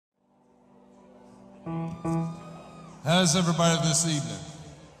How's everybody this evening?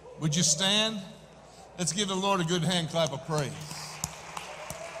 Would you stand? Let's give the Lord a good hand clap of praise.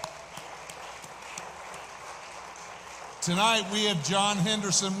 Tonight we have John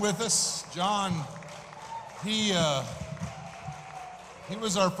Henderson with us. John, he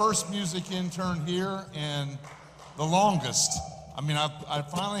was our first music intern here and the longest. I mean, I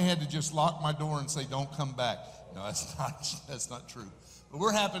finally had to just lock my door and say, "Don't come back." No, that's not true. But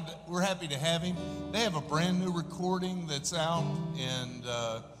we're happy to have him. They have a brand new recording that's out, and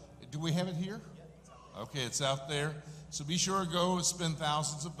do we have it here? Okay, it's out there. So be sure to go and spend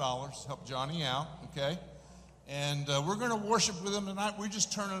thousands of dollars, help Johnny out, okay? And we're going to worship with them tonight. We're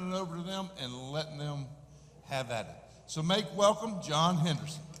just turning it over to them and letting them have at it. So make welcome John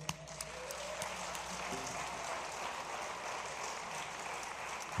Henderson.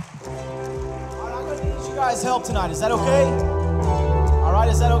 All right, I'm going to need you guys' help tonight. Is that okay? All right,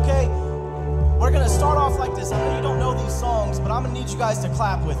 is that okay? We're going to start off like this. I know you don't know these songs, but I'm going to need you guys to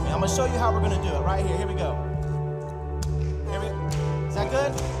clap with me. I'm going to show you how we're going to do it right here. Here we go. Is that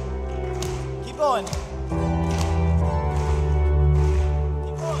good? Keep going. Keep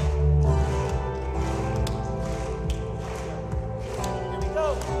going. Here we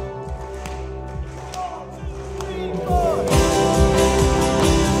go. 1, 2, 3, 4.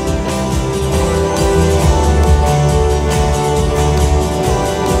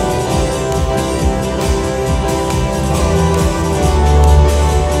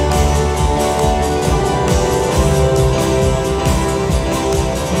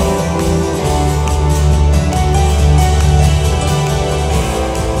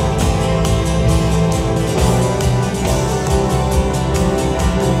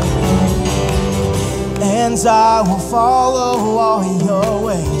 And I will follow all your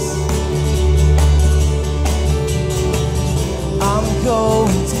ways. I'm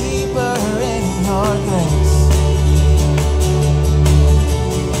going deeper in your grace.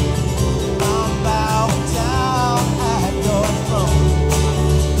 I'm bowing down at your throne.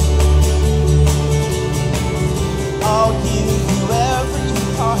 I'll give you every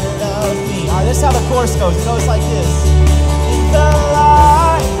part of me. All right, this is how the chorus goes. It goes like this. In the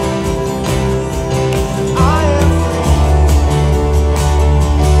light, I am free.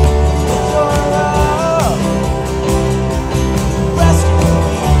 With your love, rescue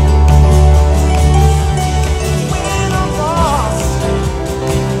me. When I'm lost,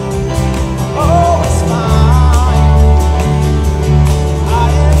 oh, it's mine. I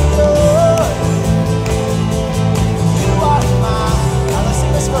am yours. You are mine. Now let's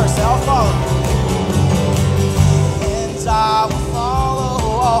sing this verse. I'll follow. And I will follow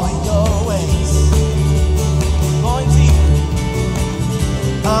all your ways. Going deeper.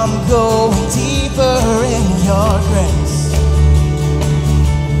 I'm going deeper in your grace.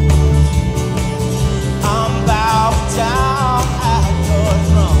 I'm bowing down at your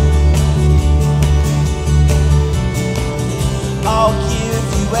throne. I'll give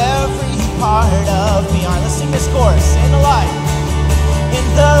you every part of me. All right, let's sing this chorus. In the light. In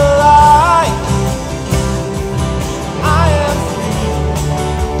the light, I am free.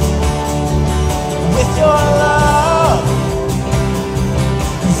 With your love,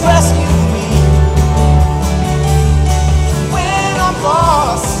 rescue me. When I'm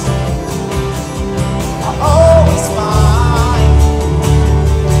lost, I'm always mine.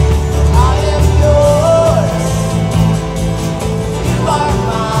 I am yours. You are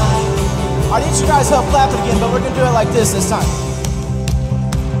mine. I need you guys help clap it again, but we're gonna do it like this time.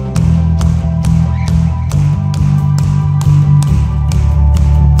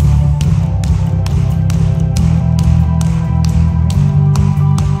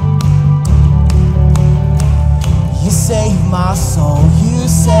 Save my soul, you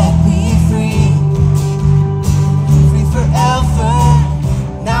set me free, free forever.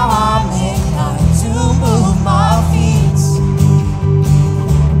 Now I'm inclined to move my feet.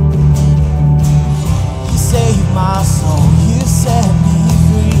 You save my soul, you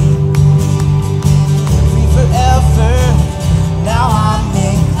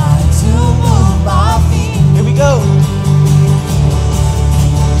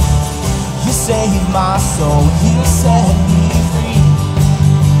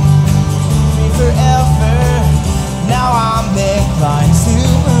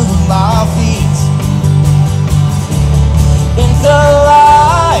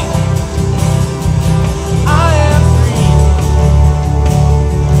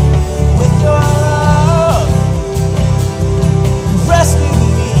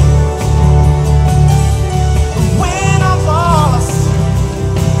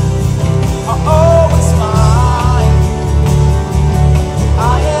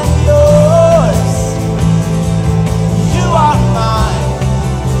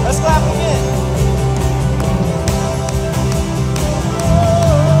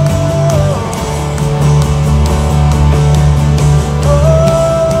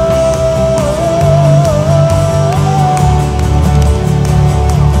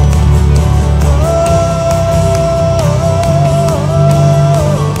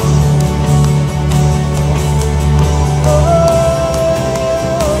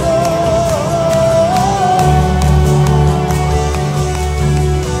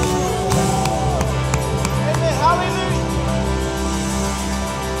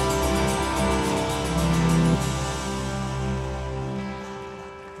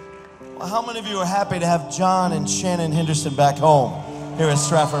How many of you are happy to have John and Shannon Henderson back home here at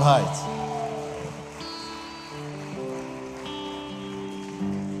Stratford Heights?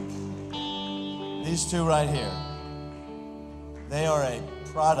 These two right here, they are a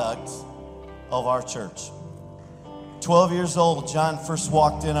product of our church. 12 years old, John first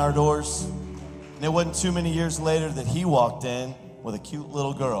walked in our doors, and it wasn't too many years later that he walked in with a cute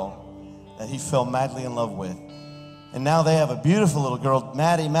little girl that he fell madly in love with. And now they have a beautiful little girl,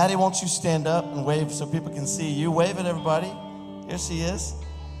 Maddie. Maddie, won't you stand up and wave so people can see you? Wave at everybody. Here she is.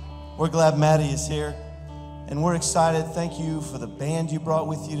 We're glad Maddie is here, and we're excited. Thank you for the band you brought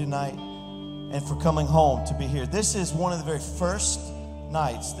with you tonight and for coming home to be here. This is one of the very first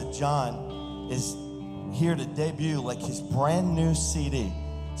nights that John is here to debut like his brand new CD.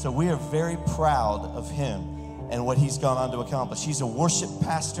 So we are very proud of him and what he's gone on to accomplish. He's a worship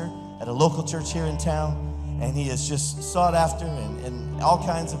pastor at a local church here in town, and he is just sought after in all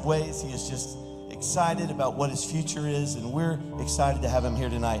kinds of ways. He is just excited about what his future is, and we're excited to have him here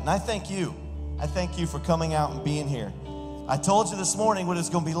tonight. And I thank you. I thank you for coming out and being here. I told you this morning what it's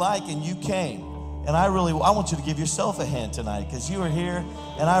going to be like, and you came. And I want you to give yourself a hand tonight, because you are here,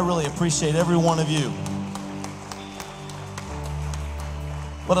 and I really appreciate every one of you.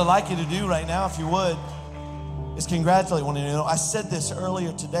 What I'd like you to do right now, if you would, is congratulate one of you. I said this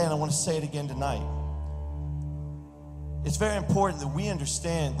earlier today, and I want to say it again tonight. It's very important that we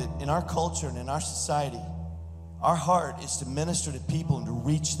understand that in our culture and in our society, our heart is to minister to people and to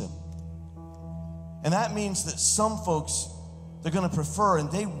reach them. And that means that some folks, they're going to prefer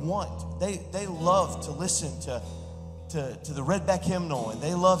and they love to listen to the Redback hymnal, and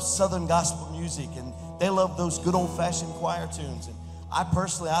they love Southern gospel music, and they love those good old-fashioned choir tunes. And I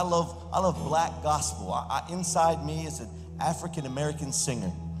personally, I love black gospel. Inside me is an African-American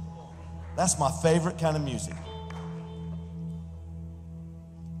singer. That's my favorite kind of music.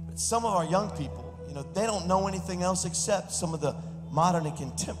 But some of our young people, they don't know anything else except some of the modern and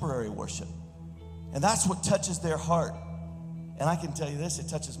contemporary worship. And that's what touches their heart. And I can tell you this, it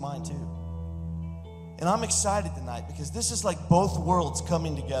touches mine too. And I'm excited tonight because this is like both worlds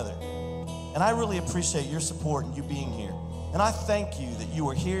coming together. And I really appreciate your support and you being here. And I thank you that you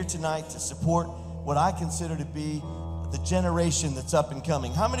are here tonight to support what I consider to be the generation that's up and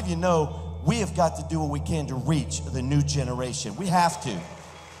coming. How many of you know we have got to do what we can to reach the new generation? We have to.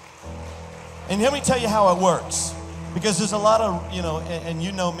 And let me tell you how it works. Because there's a lot of, and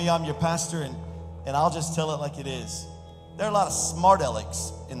you know me, I'm your pastor, and I'll just tell it like it is. There are a lot of smart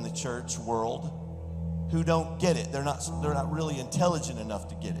alecks in the church world who don't get it. They're not really intelligent enough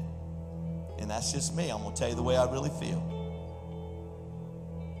to get it. And that's just me. I'm going to tell you the way I really feel.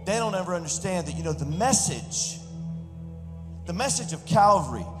 They don't ever understand that, the message of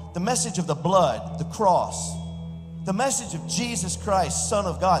Calvary, the message of the blood, the cross, the message of Jesus Christ, Son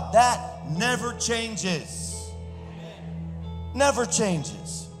of God, that never changes. Never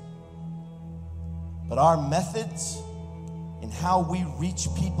changes. But our methods and how we reach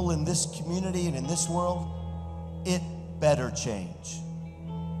people in this community and in this world, it better change.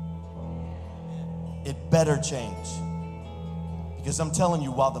 It better change. Because I'm telling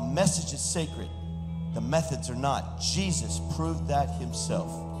you, while the message is sacred, the methods are not. Jesus proved that himself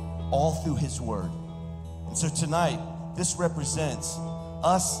all through his word. And so tonight, this represents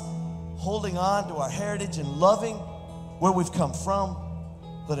us holding on to our heritage and loving where we've come from,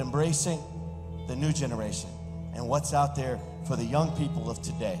 but embracing the new generation and what's out there for the young people of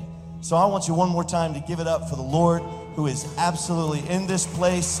today. So I want you one more time to give it up for the Lord, who is absolutely in this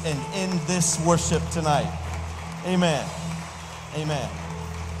place and in this worship tonight. Amen. Amen.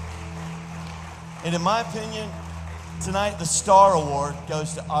 And in my opinion, tonight the Star Award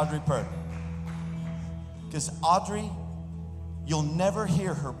goes to Audrey Purdy. Because Audrey, you'll never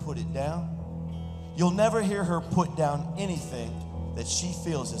hear her put it down. You'll never hear her put down anything that she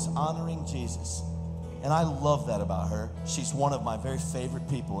feels is honoring Jesus. And I love that about her. She's one of my very favorite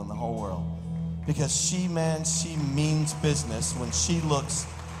people in the whole world. Because she means business when she looks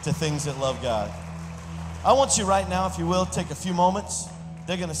to things that love God. I want you right now, if you will, take a few moments.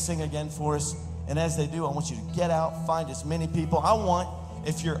 They're going to sing again for us. And as they do, I want you to get out, find as many people.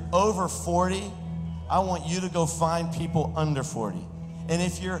 If you're over 40, I want you to go find people under 40. And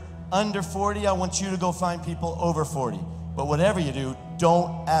if you're under 40, I want you to go find people over 40. But whatever you do,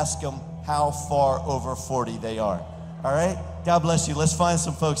 don't ask them how far over 40 they are. All right? God bless you. Let's find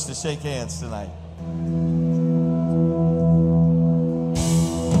some folks to shake hands tonight.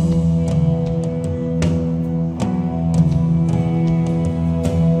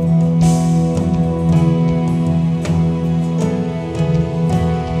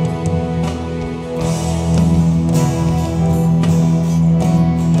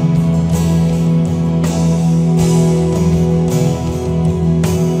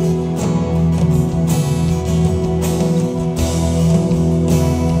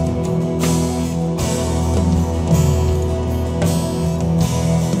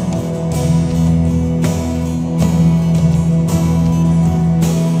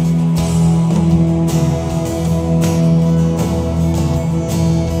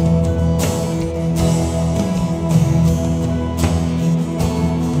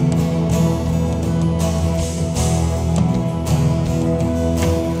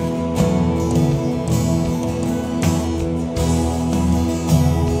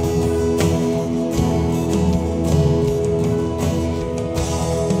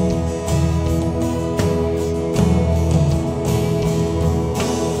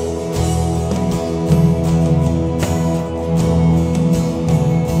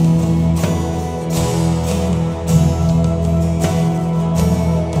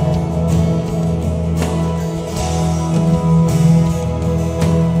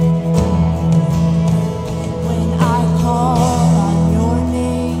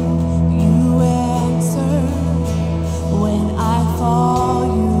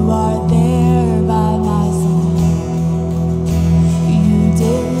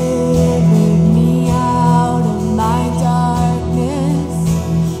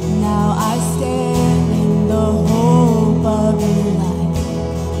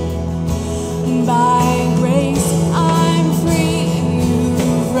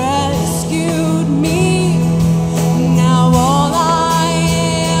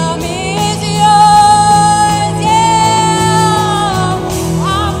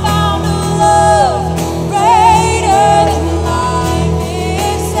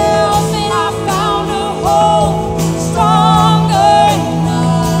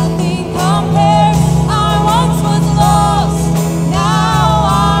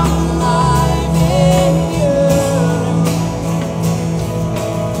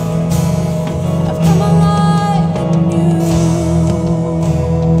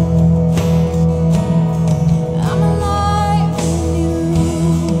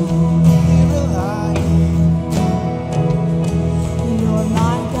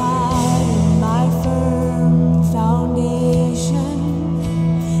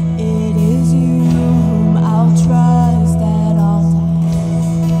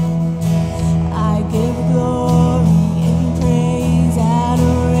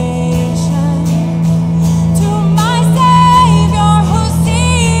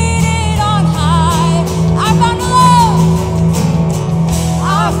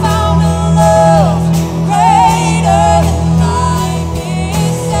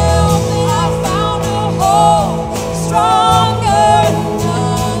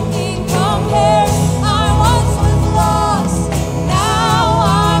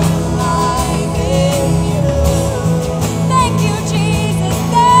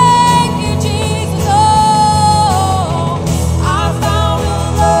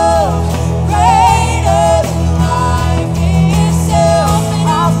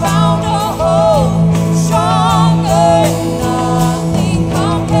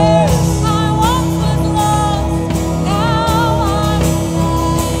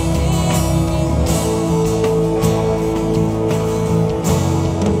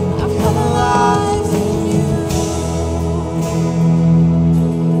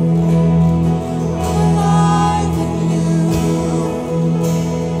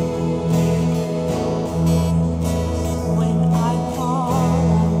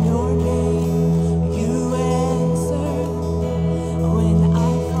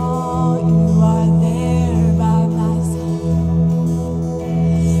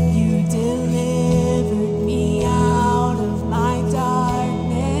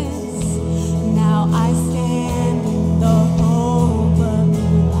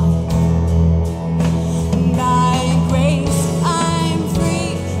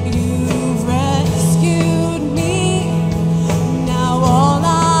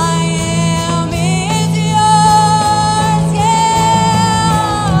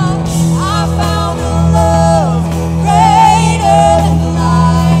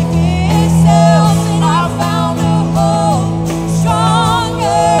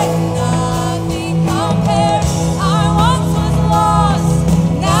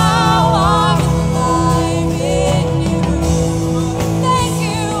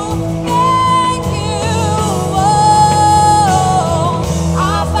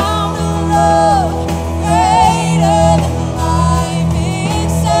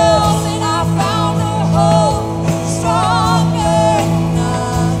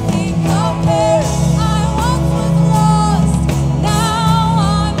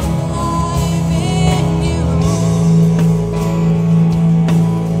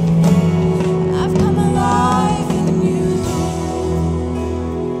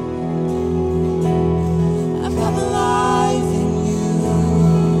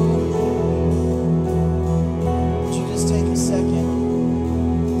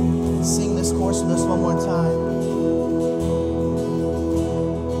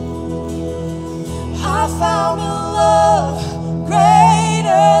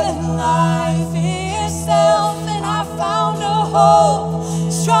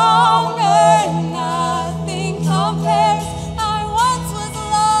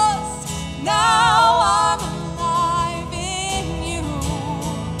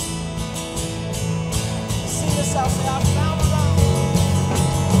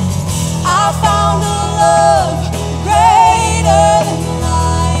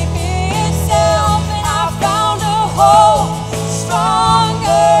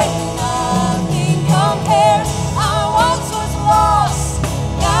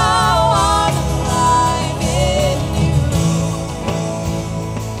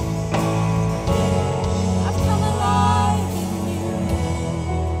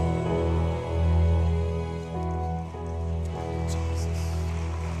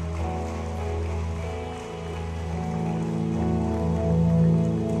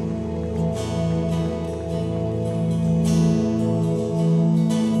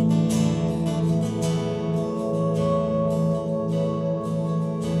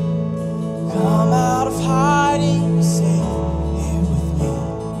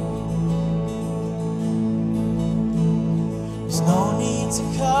 to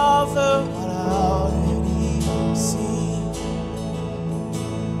cover what I already see.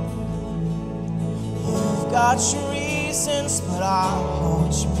 You've got your reasons, but I'll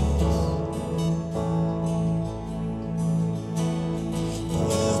hold your peace.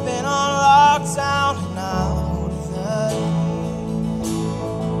 You've been on lockdown, and I'll hold the key.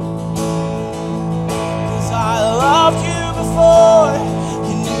 'Cause I loved you before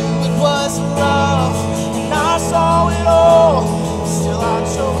you knew it was love, and I saw it all. Still I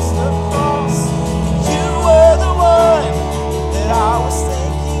chose the cross, and you were the one that I was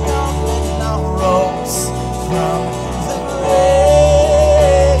thinking of when I rose from the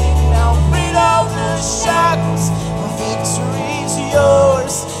grave. Now freed of the shackles, my victory's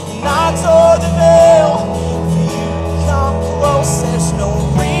yours, and I tore the veil for you to come close. There's no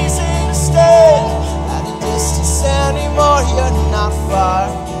reason to stand at a distance anymore. You're not far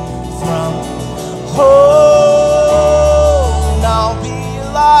from home, and I'll be a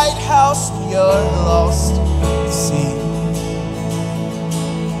lighthouse when you're lost at sea.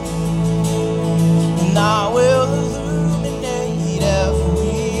 And I will illuminate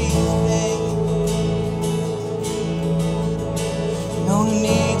everything. No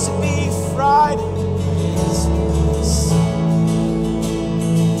need to be frightened.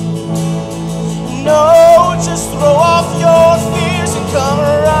 No, just throw off your fears and come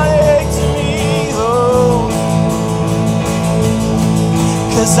right to me, oh.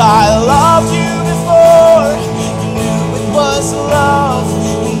 'Cause I loved you before you knew it was love,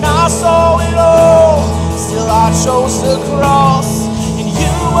 and I saw it all. Still I chose the cross, and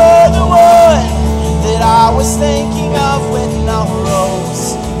you were the one that I was thinking of when I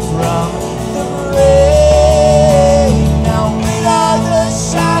rose from the grave. Now rid of the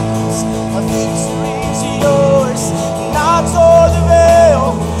shackles, my victory's yours, and I tore the veil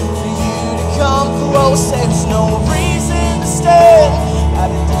for you to come close. There's no reason to stand at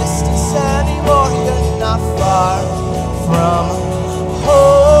a distance anymore. You're not far from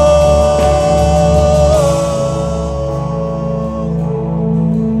home.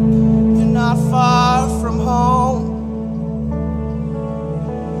 You're not far from home.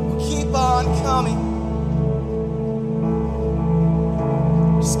 Keep on coming.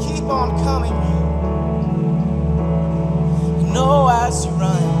 Just keep on coming. You know as you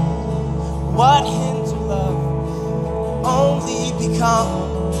run, what hints of love only become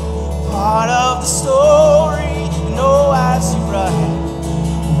part of the story. You know as you run,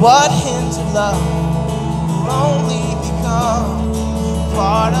 what hints of love will only become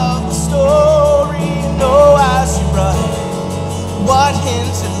part of the story. You know as you run, what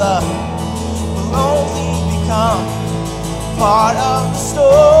hints of love will only become part of the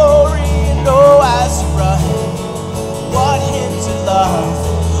story. You know as you run, what hints of love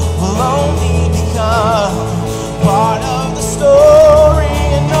will only become part of the story.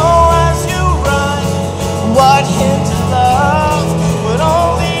 You know as you run, what hint of love would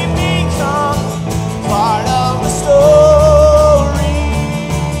only become part of the story.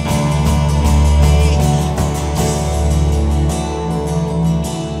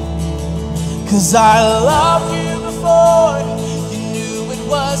 'Cause I loved you before you knew it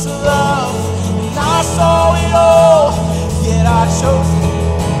was love, and I saw it all, yet I chose you.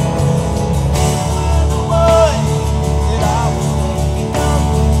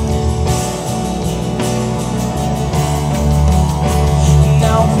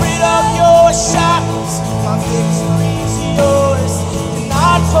 Shackles, my victory's yours, and I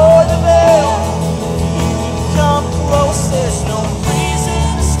tore the veil for you to come close. There's no reason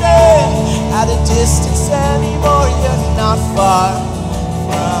to stand at a distance anymore. You're not far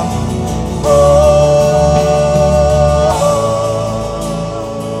from home.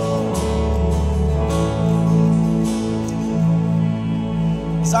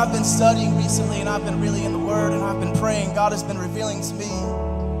 As I've been studying recently, and I've been really in the Word, and I've been praying, God has been revealing to me.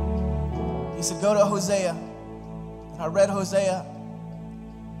 He said, go to Hosea. And I read Hosea.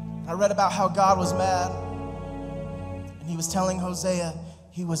 And I read about how God was mad. And he was telling Hosea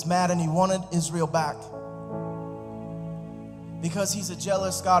he was mad and he wanted Israel back. Because he's a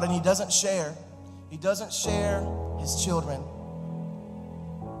jealous God and he doesn't share. He doesn't share his children.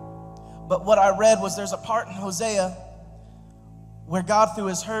 But what I read was there's a part in Hosea where God through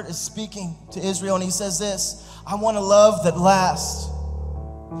his hurt is speaking to Israel. And he says this, I want a love that lasts.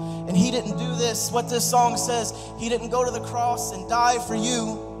 And he didn't do this, what this song says, he didn't go to the cross and die for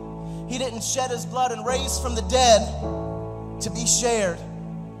you. He didn't shed his blood and raise from the dead to be shared.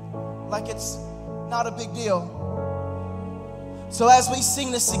 Like it's not a big deal. So as we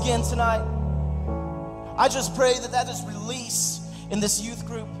sing this again tonight, I just pray that that is released in this youth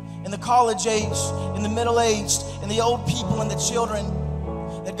group, in the college age, in the middle aged, in the old people and the children.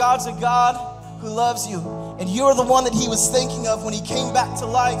 that God's a God who loves you. And you're the one that he was thinking of when he came back to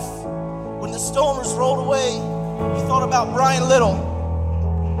life. When the stormers rolled away, he thought about Brian Little.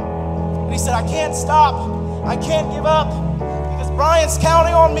 And he said, I can't stop. I can't give up because Brian's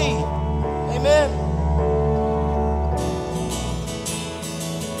counting on me. Amen.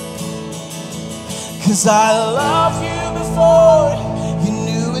 Cause I loved you before you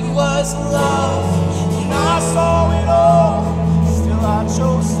knew it was love. And I saw it all, still I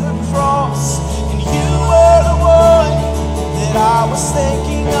chose the cross. And you were the one that I was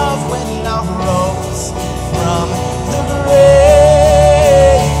thinking of when I rose from the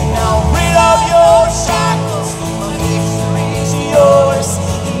grave. Now rid of your shackles, my victory's yours.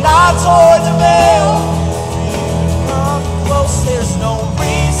 And I tore the veil for you to come close. There's no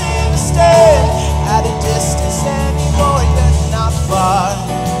reason to stand at a distance anymore. You're not far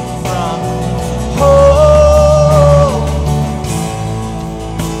from home.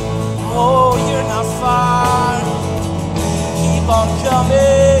 Oh, you're not far. Keep on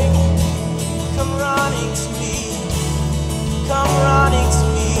coming. Come running to me. Come running to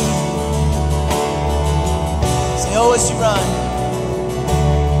me. Say, oh, as you run.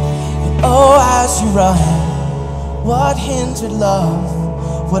 And oh, as you run, what hindered love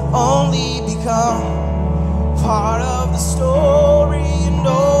would only become part of the story. And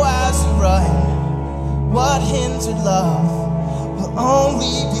oh, as you run, what hindered love will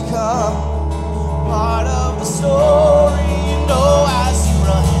only become part of the story. And oh, as you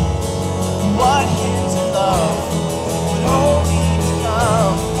run, what hindered love will only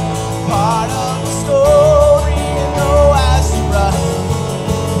become part of the story. And oh, as you run,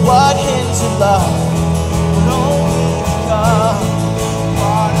 what hindered love will only become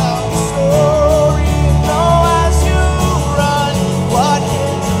part of the story. And oh, as you run, what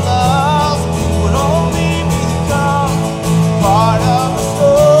hindered love would only become part of the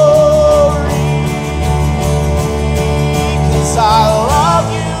story. Cause I loved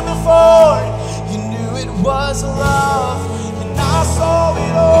you before you knew it was love. And I saw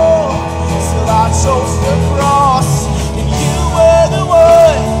it all, still I chose the cross. And you were the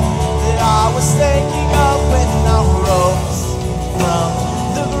one that I was thinking of when I rose from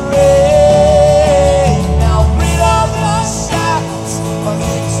the grave. Now rid of the shackles, my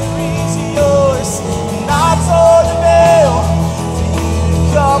victory's yours. And I tore the veil for you to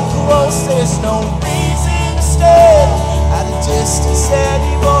come close. There's no reason to stand at a distance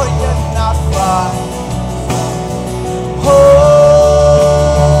anymore. You're not far from home.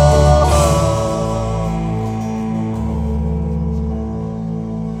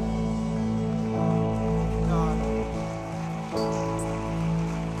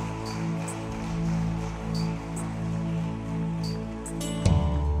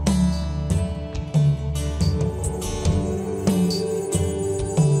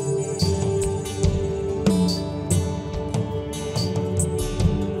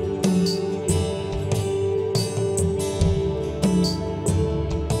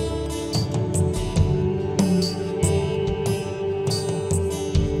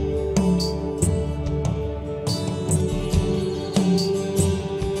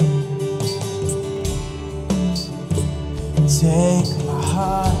 Take my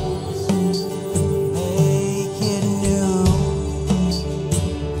heart, make it new.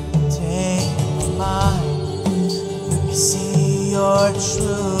 Take my mind, let me see your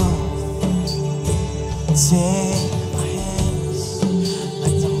truth. Take my hands,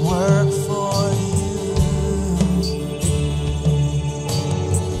 let them work for you.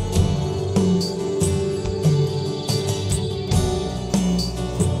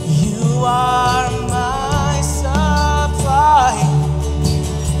 You are my supply.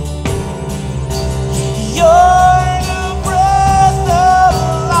 You're the breath of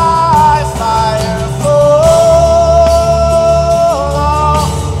life, fire for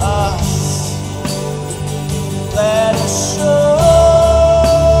us. Let us show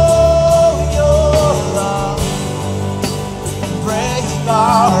your love, break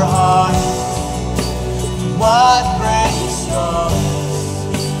our hearts. What breaks yours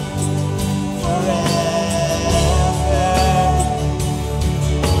forever?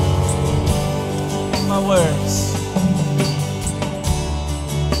 My words,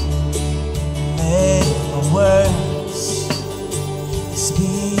 make my words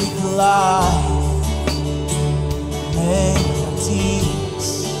speak life. Make my deeds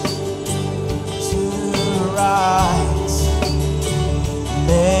to rise.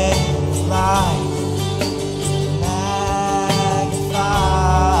 Make life magnify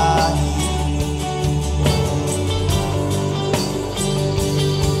you.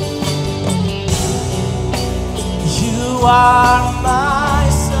 You are my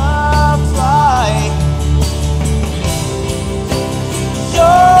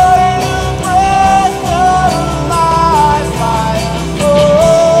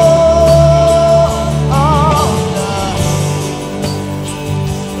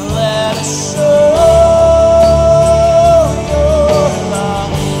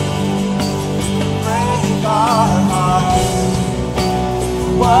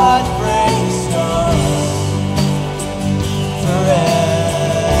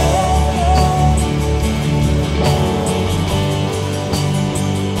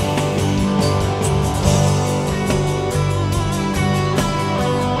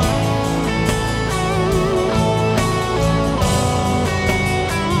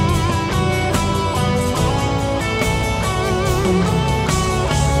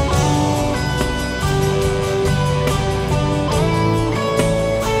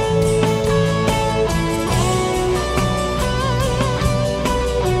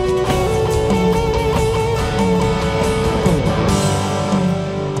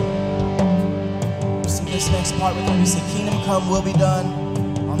come will be done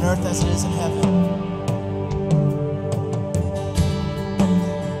on earth as it is in heaven.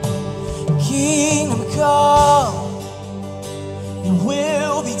 Kingdom come, your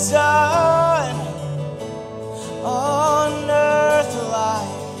will be done on earth like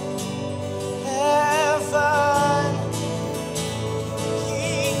heaven.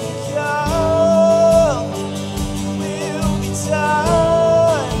 Kingdom come, your will be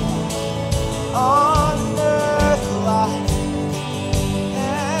done on earth like heaven.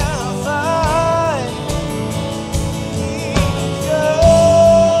 Kingdom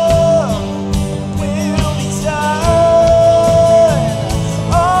come, will be done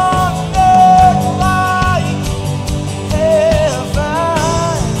on earth like heaven.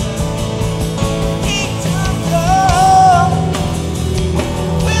 Kingdom come,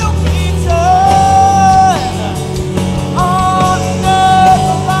 will be done on earth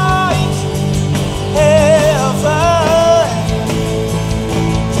like heaven.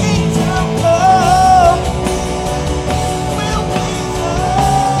 Kingdom come, will be done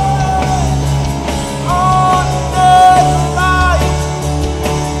on earth like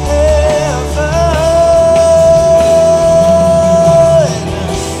heaven.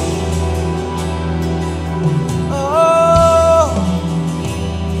 Oh,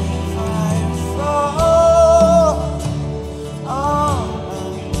 fire fall on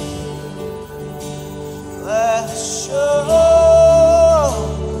us. Let's show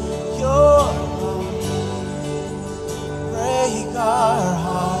your love. Break our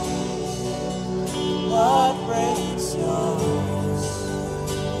hearts. What breaks yours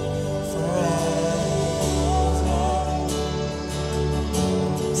forever?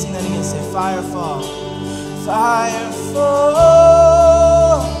 Sing that again. Say fire fall. Fire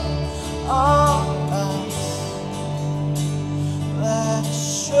fall on us. Let's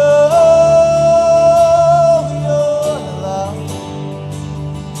show your love.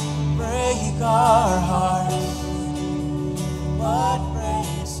 Break our hearts. What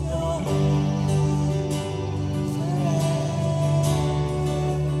breaks yours forever?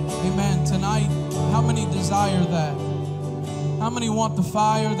 Amen. Tonight, how many desire that? How many want the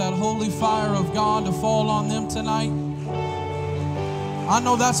fire, that holy fire of God to fall on them tonight? I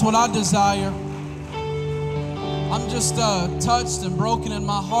know that's what I desire. I'm just touched and broken in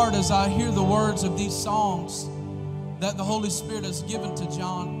my heart as I hear the words of these songs that the Holy Spirit has given to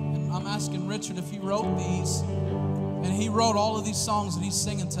John. And I'm asking Richard if he wrote these. And he wrote all of these songs that he's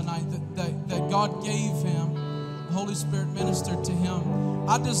singing tonight that God gave him. The Holy Spirit ministered to him.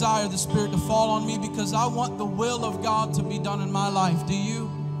 I desire the Spirit to fall on me because I want the will of God to be done in my life. Do you?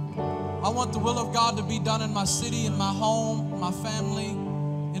 I want the will of God to be done in my city, in my home, my family,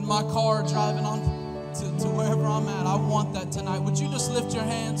 in my car, driving on to wherever I'm at. I want that tonight. Would you just lift your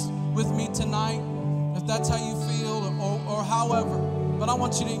hands with me tonight, if that's how you feel or however. But I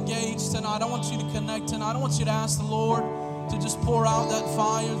want you to engage tonight. I want you to connect tonight. I want you to ask the Lord to just pour out that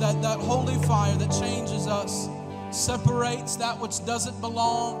fire, that holy fire that changes us, separates that which doesn't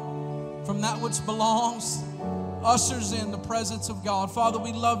belong from that which belongs, ushers in the presence of God. Father,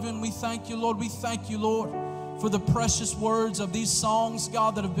 we love you and we thank you, Lord. We thank you, Lord, for the precious words of these songs,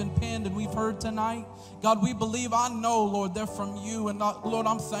 God, that have been penned and we've heard tonight. God, we believe, I know, Lord, they're from you. And Lord,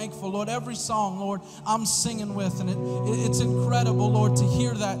 I'm thankful, Lord, every song, Lord, I'm singing with. And it's incredible, Lord, to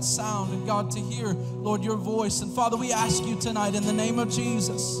hear that sound. And God, to hear, Lord, your voice. And Father, we ask you tonight in the name of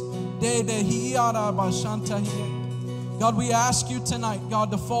Jesus. God, we ask you tonight,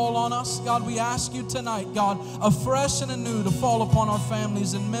 God, to fall on us. God, we ask you tonight, God, afresh and anew to fall upon our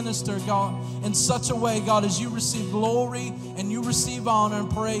families and minister, God, in such a way, God, as you receive glory and you receive honor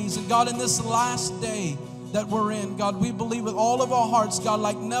and praise. And God, in this last day that we're in, God, we believe with all of our hearts, God,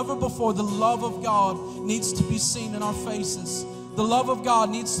 like never before, the love of God needs to be seen in our faces. The love of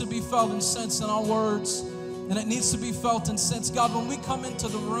God needs to be felt and sensed in our words. And it needs to be felt and sensed. God, when we come into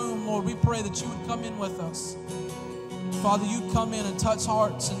the room, Lord, we pray that you would come in with us. Father, you come in and touch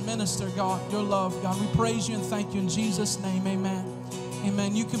hearts and minister, God, your love. God, we praise you and thank you in Jesus' name. Amen.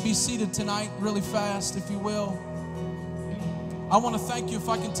 Amen. You can be seated tonight really fast, if you will. I want to thank you, if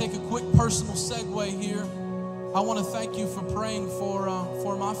I can take a quick personal segue here. I want to thank you for praying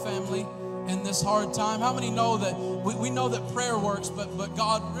for my family in this hard time. How many know that we know that prayer works, but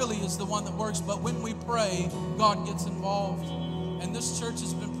God really is the one that works. But when we pray, God gets involved. And this church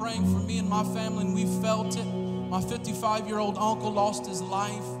has been praying for me and my family, and we felt it. My 55-year-old uncle lost his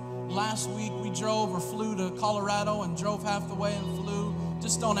life. Last week we drove or flew to Colorado and drove half the way and flew.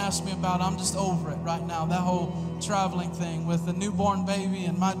 Just don't ask me about it. I'm just over it right now, that whole traveling thing with a newborn baby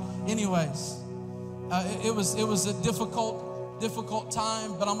and anyways. It was a difficult difficult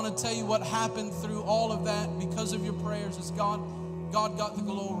time, but I'm going to tell you what happened through all of that because of your prayers is God got the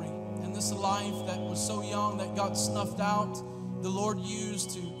glory. And this life that was so young that got snuffed out, the Lord used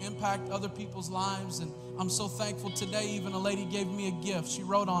to impact other people's lives. And I'm so thankful today. Even a lady gave me a gift. She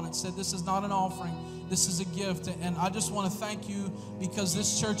wrote on it, said, "This is not an offering. This is a gift." And I just want to thank you because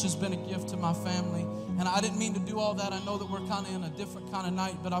this church has been a gift to my family. And I didn't mean to do all that. I know that we're kind of in a different kind of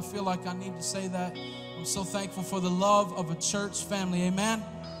night, but I feel like I need to say that. I'm so thankful for the love of a church family. Amen?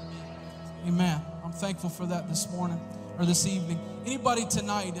 Amen. I'm thankful for that this morning or this evening. Anybody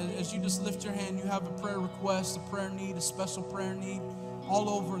tonight, as you just lift your hand, you have a prayer request, a prayer need, a special prayer need all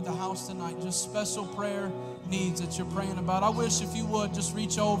over the house tonight, just special prayer needs that you're praying about. I wish if you would just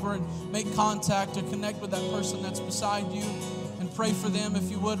reach over and make contact or connect with that person that's beside you and pray for them if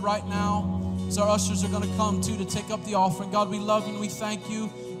you would right now. As our ushers are going to come too to take up the offering. God, we love you and we thank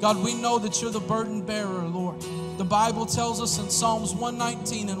you. God, we know that you're the burden bearer, Lord. The Bible tells us in Psalms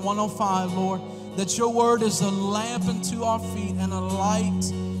 119 and 105, Lord, that your word is a lamp unto our feet and a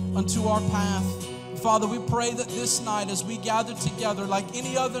light unto our path. Father, we pray that this night as we gather together like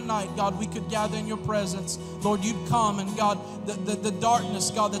any other night, God, we could gather in your presence. Lord, you'd come and God, the darkness,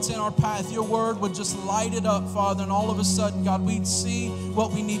 God, that's in our path, your word would just light it up, Father, and all of a sudden, God, we'd see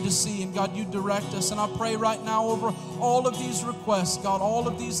what we need to see, and God, you direct us. And I pray right now over all of these requests, God, all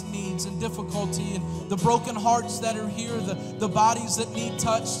of these needs and difficulty and the broken hearts that are here, the bodies that need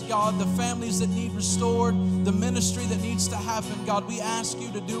touched, God, the families that need restored, the ministry that needs to happen, God, we ask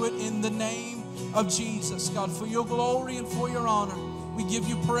you to do it in the name of Jesus, God, for your glory and for your honor. We give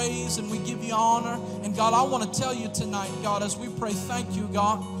you praise and we give you honor. And God, I want to tell you tonight, God, as we pray, thank you,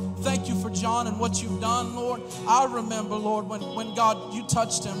 God. Thank you for John and what you've done, Lord. I remember, Lord, when God, you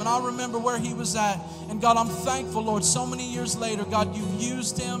touched him, and I remember where he was at. And God, I'm thankful, Lord, so many years later, God, you've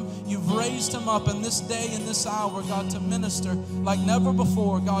used him, you've raised him up in this day, in this hour, God, to minister like never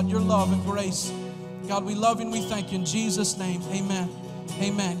before, God, your love and grace. God, we love you and we thank you in Jesus' name. Amen.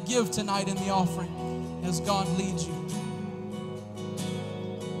 Amen. Give tonight in the offering as God leads you.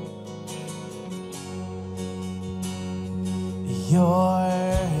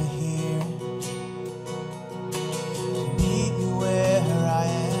 You're here. Meet me where I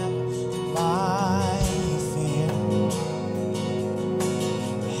am. My fear.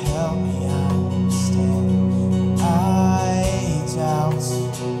 Help me understand my doubts.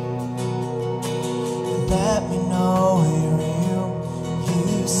 Let me know you're real.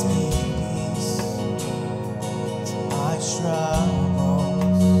 You speak peace to my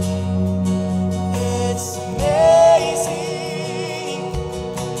troubles. It's amazing.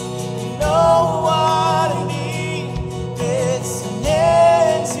 You know what I need. It's an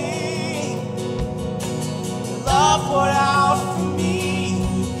empty love poured out for me.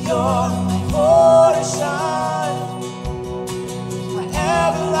 You're my portion, my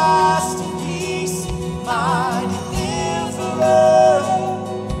everlasting peace, my deliverer.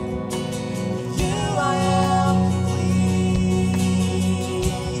 You I am complete.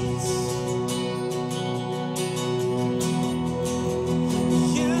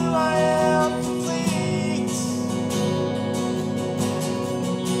 You I am complete.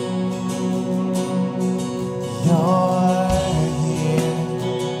 You're here.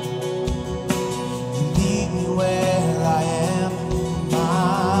 You meet me where I am.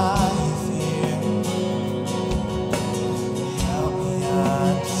 My fear. Help me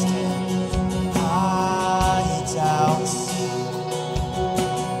understand my doubts.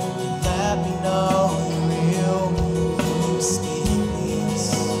 Let me know you're real. You speak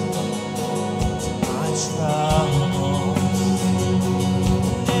peace to my troubles.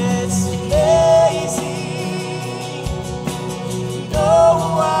 It's amazing. You know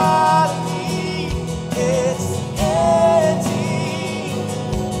what I need. It's empty.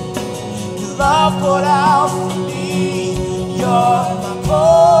 Your love poured out for me. You're my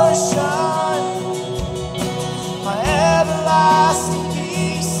portion, my everlasting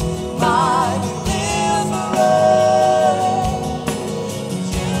peace, my deliverer.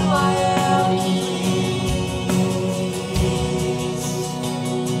 You I am complete.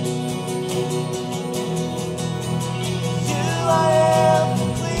 You I am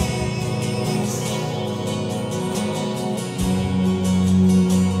complete.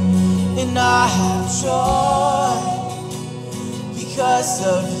 And I have joy because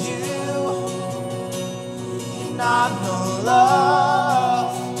of you, and I know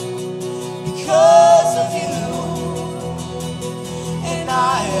love because of you, and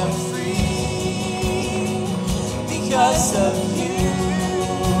I am free because of you,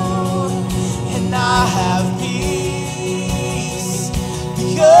 and I have peace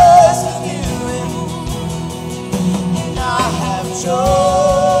because of you, and I have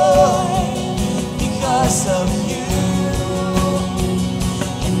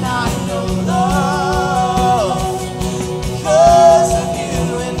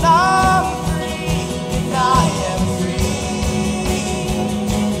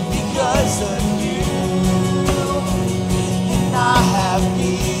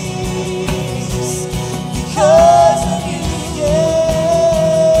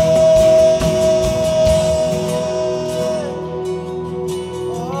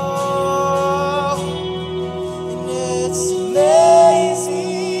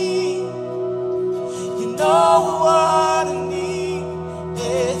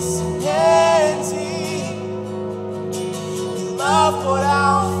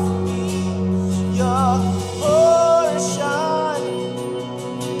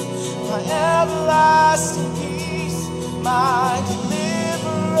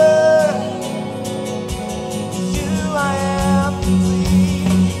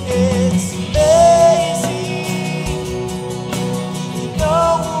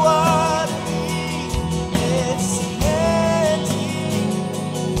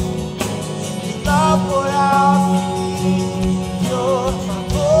love, boy,